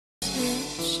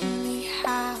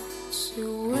how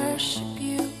to worship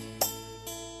you.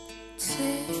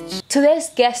 Today's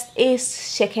guest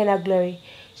is Shekinah Glory.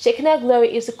 Shekinah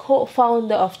Glory is the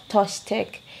co-founder of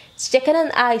Touchtech. Shekinah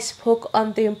and I spoke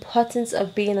on the importance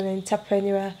of being an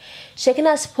entrepreneur.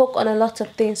 Shekinah spoke on a lot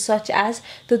of things such as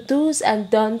the do's and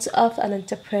don'ts of an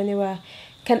entrepreneur.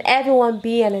 Can everyone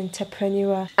be an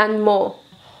entrepreneur? And more.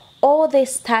 All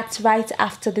this starts right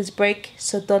after this break,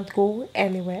 so don't go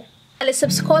anywhere.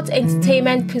 Alisebh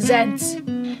Entertainment presents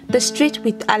The Street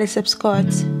with Alisebh.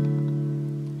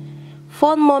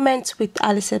 Fun moments with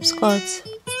Alisebh.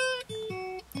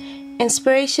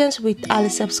 Inspirations with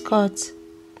Alisebh.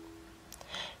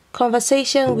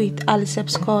 Conversation with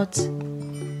Alisebh.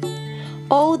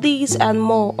 All these and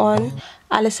more on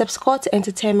Alisebh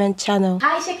Entertainment channel.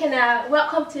 Hi Shekinah,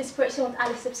 welcome to Inspiration with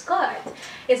Alisebh.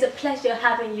 It's a pleasure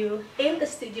having you in the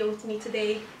studio with me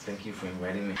today. Thank you for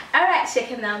inviting me. Alright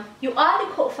Shekinah, you are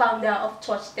the co-founder of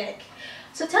Touchtech.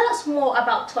 So tell us more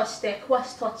about Touchtech.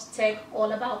 What's Touchtech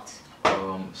all about?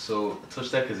 So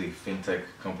Touchtech is a fintech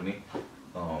company.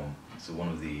 So one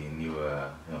of the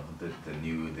newer, the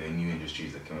new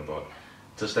industries that came about.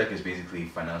 Touchtech is basically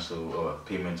financial or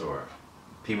payment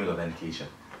authentication.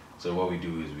 So what we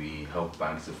do is we help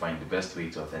banks to find the best way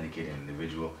to authenticate an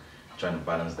individual, trying to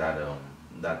balance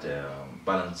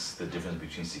balance the difference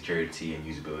between security and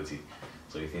usability.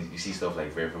 So you see stuff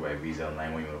like Verify by Visa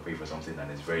online when you want to pay for something, and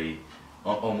it's very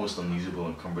almost unusable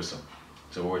and cumbersome.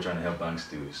 So what we're trying to help banks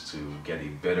do is to get a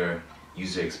better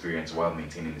user experience while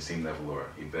maintaining the same level or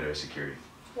a better security.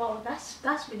 Wow, that's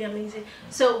really amazing.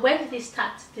 So when did you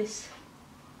start this?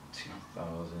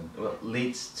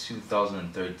 Late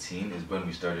 2013 is when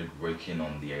we started working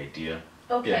on the idea.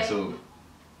 Okay. Yeah, so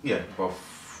about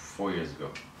 4 years ago.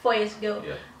 4 years ago.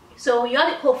 Yeah. So you're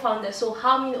the co-founder. So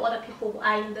how many other people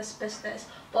are in this business,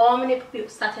 or how many people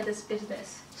started this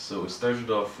business? So it started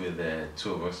off with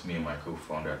two of us, me and my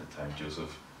co-founder at the time,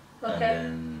 Joseph. Okay. And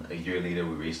then a year later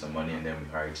we raised some money, and then we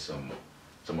hired some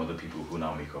other people who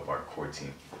now make up our core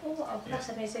team. Oh wow, that's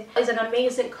amazing. It's an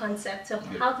amazing concept. So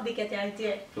how did they get the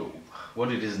idea? So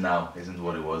what it is now isn't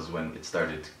what it was when it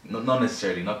started. Not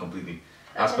necessarily, not completely.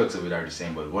 Okay. Aspects of it are the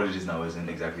same, but what it is now isn't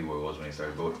exactly what it was when it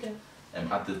started. But okay.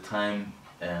 At the time,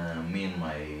 me and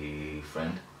my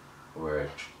friend were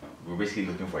basically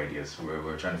looking for ideas.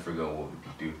 We're trying to figure out what we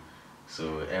could do.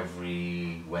 So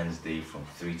every Wednesday from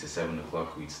 3 to 7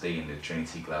 o'clock, we'd stay in the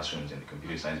Trinity classrooms in the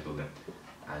computer science building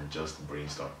and just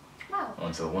brainstorm. Wow.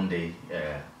 Until one day,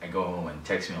 I go home and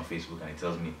text me on Facebook, and he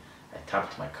tells me I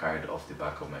tapped my card off the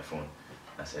back of my phone.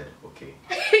 I said, okay.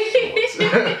 So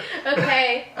what?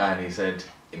 Okay. And he said,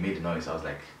 it made a noise. I was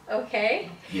like, okay.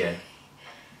 Yeah.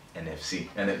 NFC,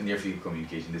 and then near field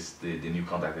communication, the new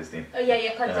contactless thing. Oh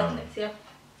yeah, contactless, yeah.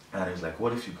 And he was like,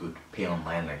 what if you could pay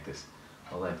online like this?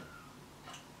 I was like,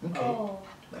 okay,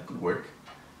 that could work.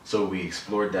 So we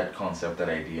explored that concept, that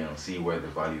idea, and see where the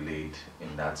value laid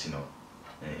in that,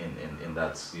 in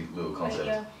that little concept.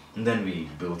 Yeah. And then we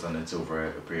built on it over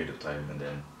a period of time, and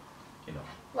then,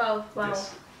 Wow.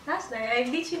 Yes. That's nice. I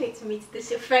literally need to meet this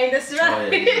your friend as well.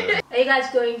 Oh, yeah. Are you guys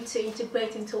going to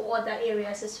integrate into other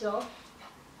areas as well?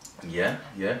 Yeah.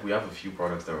 We have a few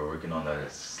products that we're working on that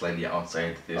is slightly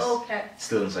outside this. Okay.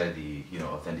 Still inside the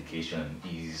authentication,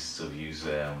 ease of use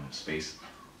space.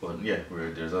 But yeah,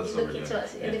 there's also looking to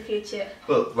us in the future.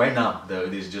 Well, right now we're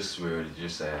just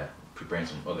preparing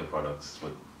some other products,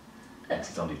 but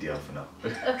it's on the deal for now.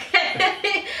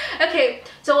 Okay. Okay.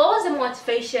 So what was the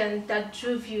motivation that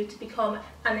drove you to become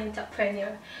an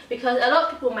entrepreneur? Because a lot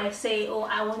of people might say, oh,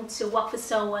 I want to work for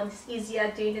someone, it's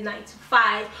easier doing the 9 to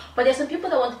 5. But there's some people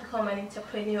that want to become an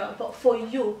entrepreneur. But for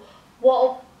you,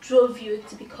 what drove you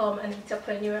to become an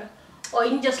entrepreneur? Or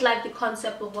you just like the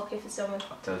concept of working for someone?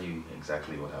 I'll tell you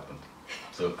exactly what happened.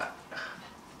 So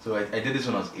I did this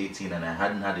when I was 18, and I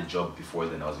hadn't had a job before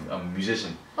then. I'm a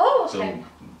musician. Oh, okay.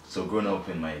 So growing up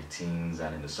in my teens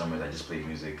and in the summers, I just played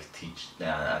music, teach,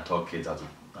 and taught kids how to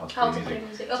play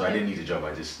music. Okay. So I didn't need a job.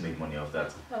 I just made money off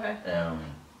that. Okay.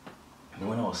 But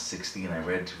when I was 16, I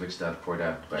read Rich Dad Poor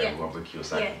Dad by Robert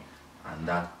Kiyosaki, and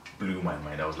that blew my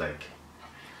mind. I was like,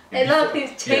 a lot of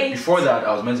things changed. Yeah, before that,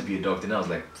 I was meant to be a doctor, and I was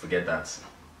like, forget that.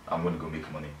 I'm going to go make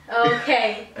money.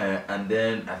 Okay. And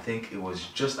then I think it was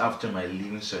just after my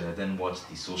leaving cert, I then watched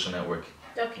The Social Network.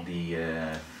 Okay.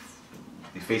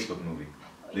 The Facebook movie.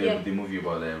 The movie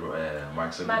about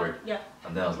Mark Zuckerberg.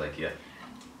 And then I was like, yeah.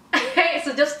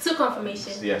 So just two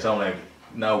confirmations. Yeah, so I'm like,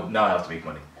 now I have to make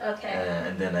money. Okay.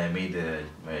 And then I made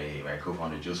my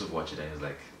co-founder Joseph watch it, and he was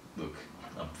like, look,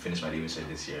 I'm finished my leaving cert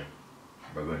this year.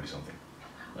 We're going to do something.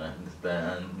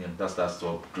 And that's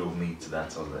what drove me to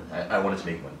that. So I wanted to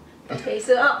make money. Okay,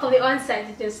 so from the onset,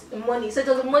 it's just the money. So it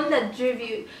was the money that drove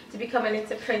you to become an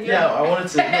entrepreneur. Yeah, I wanted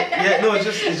to. Yeah, no, it's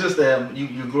just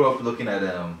you grow up looking at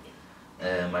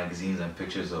magazines and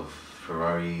pictures of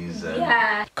Ferraris.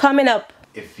 Yeah. Coming up.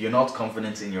 If you're not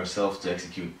confident in yourself to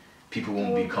execute, people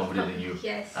won't be confident in you,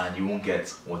 yes, and you won't get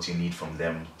what you need from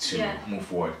them to move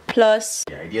forward. Plus,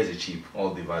 yeah, ideas are cheap.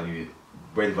 All the value,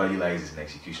 where the value lies, is in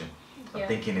execution. And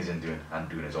thinking is in doing, and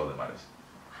doing is all that matters.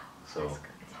 So.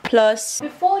 Plus,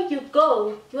 before you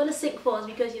go, you want to sing for us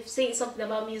because you've seen something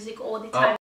about music all the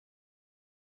time.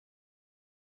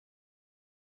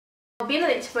 Being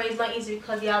an entrepreneur is not easy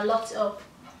because there are lots of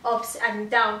ups and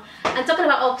downs. And talking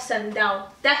about ups and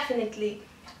downs, definitely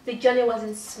the journey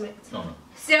wasn't smooth. No.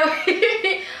 So,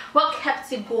 what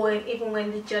kept you going even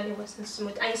when the journey wasn't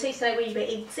smooth? And you say you started when you were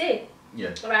 18.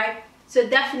 Yeah. Right? So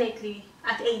definitely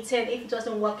at 18, if it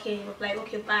wasn't working, you were like,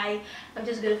 okay, bye. I'm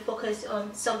just going to focus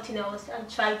on something else and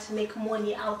try to make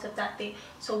money out of that thing.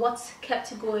 So what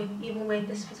kept you going even when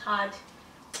this was hard?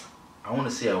 I want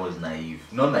to say I was naive.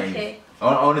 Not naive. Okay.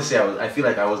 I want to say I feel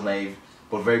like I was naive,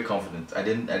 but very confident. I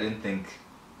didn't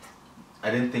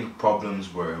think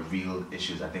problems were real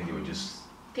issues. I think they were just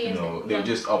they were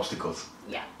just obstacles.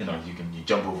 Yeah. You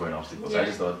jump over an obstacle. So I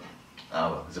just thought,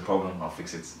 well, it's a problem, I'll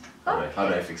fix it. Okay. How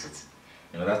do I fix it?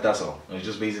 That's all. It was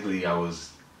just basically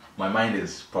my mind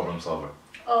is problem solver.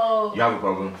 Oh. You have a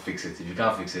problem, fix it. If you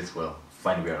can't fix it, well,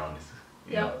 find a way around it.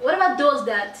 Yeah. What about those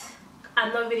that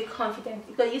are not really confident?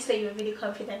 Because you say you're really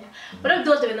confident. What about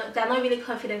those that are not really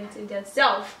confident in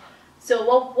themselves? So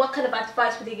what kind of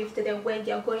advice would you give to them when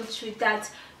they are going through that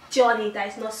journey that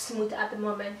is not smooth at the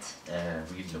moment?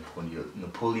 Read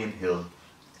Napoleon Hill,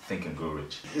 Think and Grow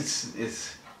Rich.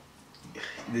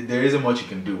 There isn't much you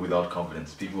can do without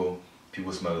confidence. People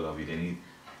smell of you. They need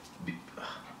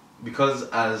because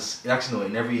if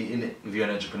you're an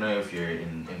entrepreneur, if you're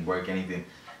in work, anything,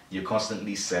 you're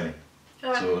constantly selling.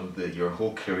 Right. So your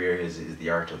whole career is the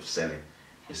art of selling.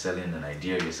 You're selling an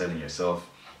idea. You're selling yourself.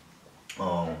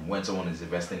 When someone is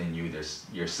investing in you,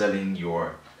 you're selling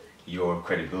your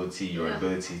credibility, your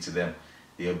ability to them.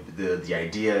 The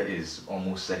idea is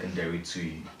almost secondary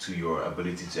to your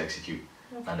ability to execute,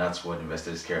 and that's what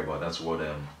investors care about. That's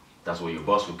what your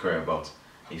boss would care about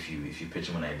if you pitch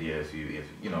him an idea.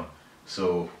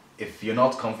 So if you're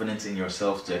not confident in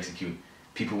yourself to execute,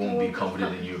 people won't be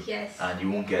confident in you, and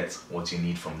you won't get what you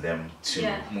need from them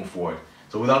to move forward.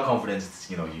 So without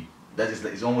confidence,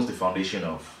 it's almost the foundation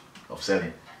of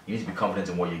selling. You need to be confident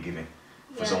in what you're giving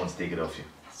for someone to take it off you.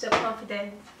 So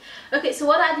confident. Okay, so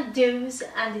what are the do's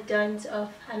and the don'ts of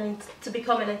to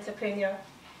become an entrepreneur?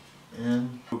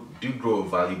 Do grow a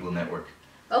valuable network.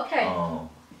 Okay.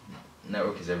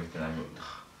 Network is everything.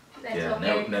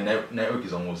 Network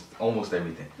is almost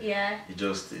everything. Yeah.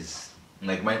 It's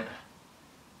like my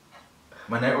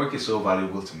network is so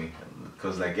valuable to me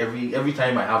because like every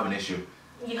time I have an issue,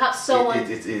 you have someone.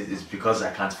 It's because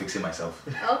I can't fix it myself.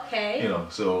 Okay.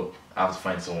 So I have to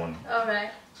find someone. All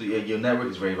right. So yeah, your network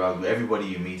is very valuable. Everybody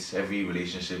you meet, every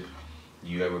relationship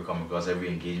you ever come across, every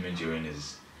engagement you're in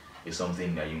is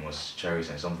something that you must cherish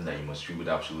and something that you must treat with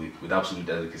absolute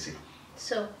delicacy.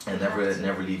 So. And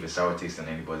never leave a sour taste in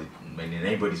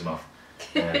anybody's mouth,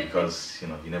 because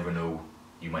you never know,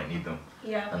 you might need them.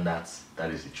 Yeah. And that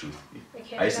is the truth.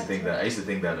 Okay. I used to think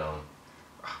that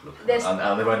look,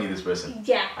 I'll never need this person.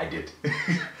 Yeah. I did.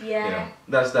 Yeah.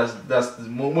 That's the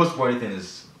most important thing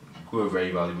is grow a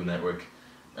very valuable network,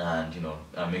 and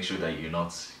make sure that you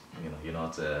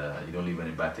don't leave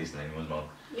any bad taste in anyone's mouth.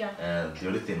 Yeah. The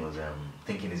other thing was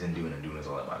thinking isn't doing, and doing is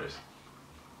all that matters.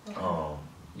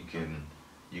 Okay.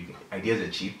 Ideas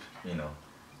are cheap.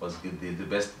 Was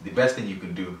the best thing you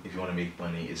can do if you want to make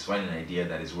money is find an idea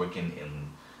that is working in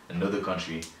another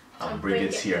country and bring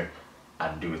it here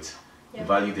and do it. The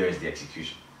value there is the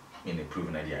execution in a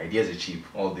proven idea. Ideas are cheap.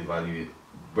 Where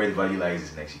the value lies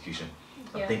is in execution.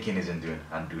 And thinking is in doing,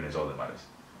 and doing is all that matters.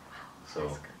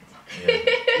 So,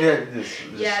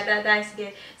 that's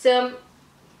good. So,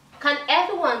 can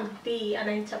everyone be an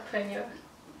entrepreneur?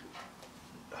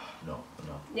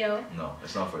 No,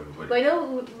 it's not for everybody.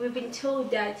 But we've been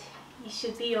told that you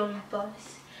should be your own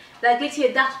boss. Like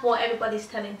literally, that's what everybody's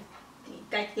telling,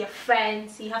 like their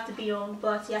friends. You have to be your own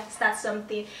boss. You have to start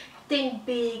something. Think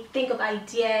big. Think of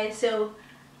ideas. So,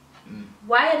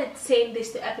 why are they saying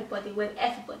this to everybody when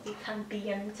everybody can be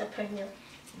an entrepreneur?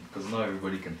 Because not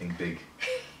everybody can think big,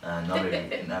 and not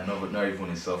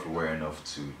everyone is self-aware enough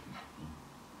to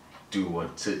do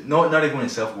not everyone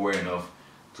is self-aware enough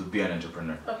to be an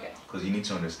entrepreneur. Okay. Because you need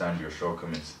to understand your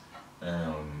shortcomings.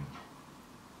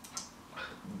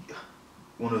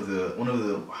 One of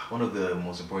the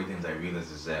most important things I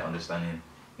realized is understanding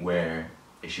where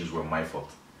issues were my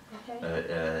fault.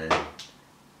 Okay.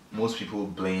 Most people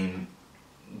blame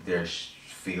their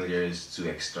failures to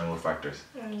external factors.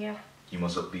 Yeah. You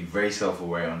must be very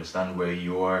self-aware, understand where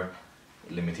your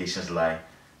limitations lie,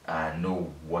 and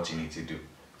know what you need to do.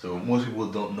 So most people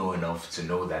don't know enough to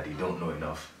know that they don't know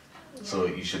enough. Yeah. So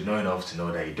you should know enough to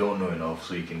know that you don't know enough,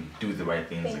 so you can do the right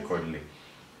things accordingly.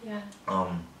 Yeah.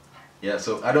 Yeah.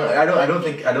 So I don't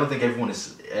think everyone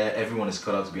is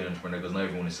cut out to be an entrepreneur, because not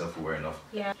everyone is self-aware enough.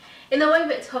 Yeah. In a way,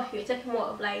 we're talking more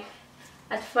of like,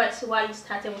 at first, why you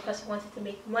started because you wanted to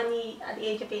make money at the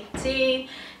age of 18.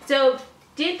 So,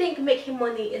 do you think making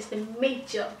money is the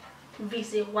major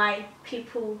reason why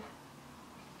people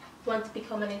want to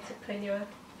become an entrepreneur?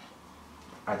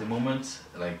 At the moment,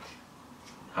 like,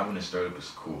 having a startup is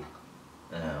cool.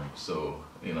 So,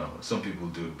 you know, some people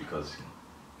do it because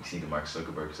you see the Mark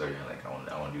Zuckerberg story and like,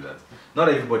 I want to do that. Not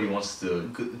everybody wants to.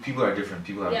 People are different.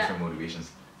 People have different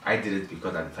motivations. I did it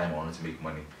because at the time I wanted to make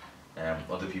money.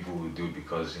 Other people will do it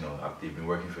because, you know, they've been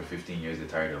working for 15 years. They're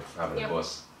tired of having a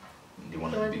boss. They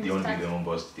want to be their own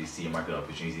boss. They see a market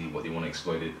opportunity, but they want to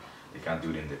exploit it. They can't do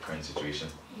it in the current situation.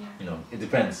 Yeah. You know, it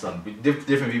depends.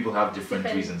 Different people have different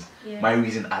reasons. Yeah. My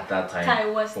reason at that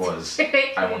time was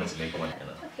I wanted to make money. You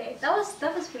know? Okay, that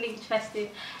was really interesting.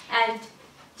 And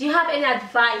do you have any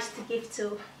advice to give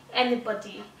to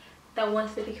anybody that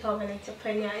wants to become an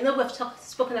entrepreneur? I know we've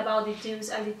spoken about the do's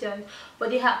and the don'ts, but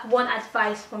do you have one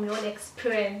advice from your own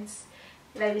experience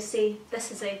that you say,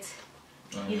 this is it,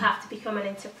 you have to become an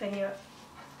entrepreneur?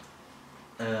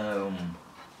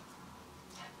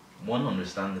 One,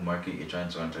 understand the market you're trying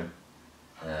to enter.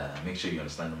 Make sure you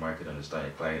understand the market,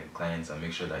 understand your clients, and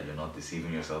make sure that you're not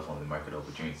deceiving yourself on the market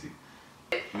opportunity.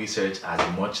 Research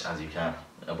as much as you can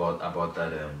about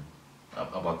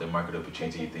the market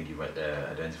opportunity you think you've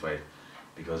identified,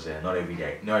 because not every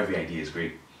idea is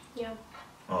great. Yeah.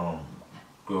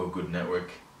 Grow a good network.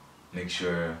 Make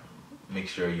sure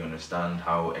you understand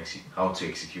how to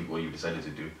execute what you decided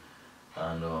to do,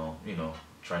 and you know,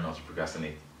 try not to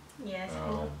procrastinate. Yes.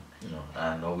 You know,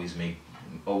 and always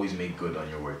make good on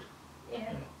your word. Yeah.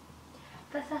 You know.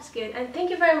 That's good, and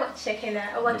thank you very much,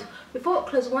 Shekinah. Before we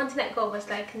close, one thing I got was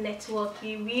like network.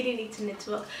 You really need to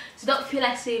network. So don't feel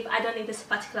like, say, I don't need this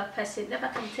particular person. Never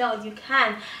can tell, you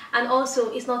can. And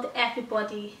also, it's not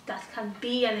everybody that can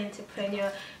be an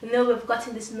entrepreneur. You know, we've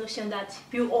gotten this notion that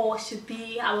we all should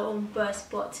be our own boss,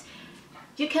 but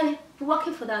you can be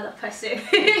working for the other person.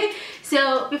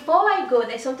 So before I go,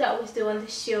 there's something I always do on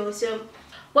the show. So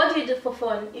what do you do for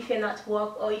fun if you're not at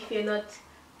work, or if you're not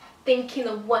thinking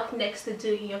of what next to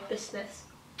do in your business?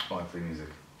 Oh, I play music,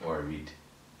 or I read.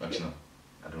 Actually, no,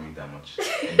 I don't read that much.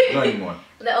 Not anymore.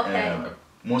 Okay. I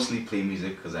mostly play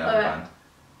music because I have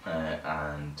a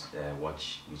band, and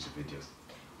watch YouTube videos.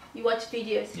 You watch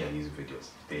videos? Yeah, YouTube videos.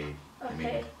 They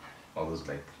make all those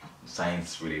like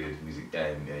science-related music,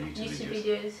 YouTube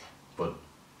videos. But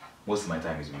most of my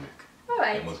time is music.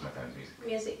 Alright. Yeah, most of my time is music.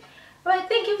 Music. Alright,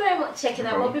 thank you very much,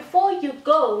 Shekinah. But before you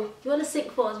go, you want to sing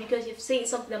for us, because you've said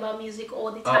something about music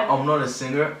all the time. I'm not a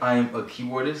singer, I'm a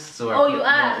keyboardist. So you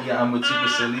are? Yeah, I'm with Super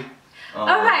Silly.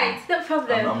 Alright, no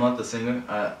problem. I'm not the singer.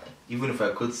 Even if I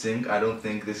could sing, I don't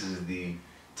think this is the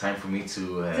time for me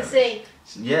to sing.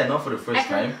 Yeah, not for the first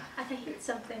time. I can hit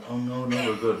something. Oh no,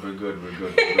 we're good.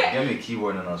 Get me a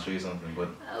keyboard and I'll show you something. But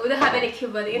we don't have any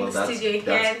keyboard in the studio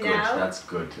here now. That's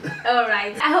good.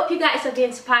 Alright. I hope you guys have been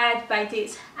inspired by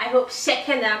this. I hope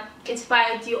Shekinah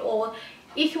inspired you all.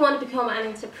 If you want to become an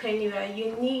entrepreneur,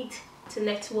 you need to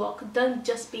network. Don't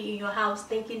just be in your house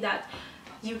thinking that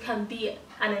you can be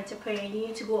an entrepreneur. You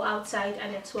need to go outside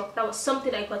and network. That was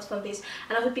something I got from this,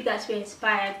 and I hope you guys were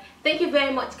inspired. Thank you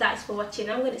very much, guys, for watching.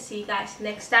 I'm going to see you guys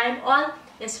next time on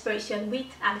Inspiration with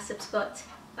Alisebh.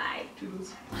 Bye.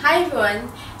 Hi everyone.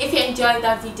 If you enjoyed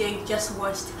that video you just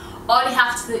watched, all you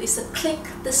have to do is to click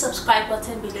the subscribe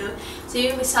button below so you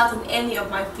don't miss out on any of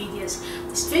my videos.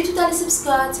 Street with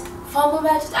Alisebh, Formal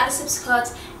Wear with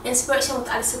Alisebh, Inspiration with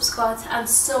Alisebh, and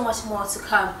so much more to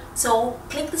come. So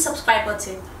click the subscribe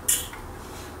button.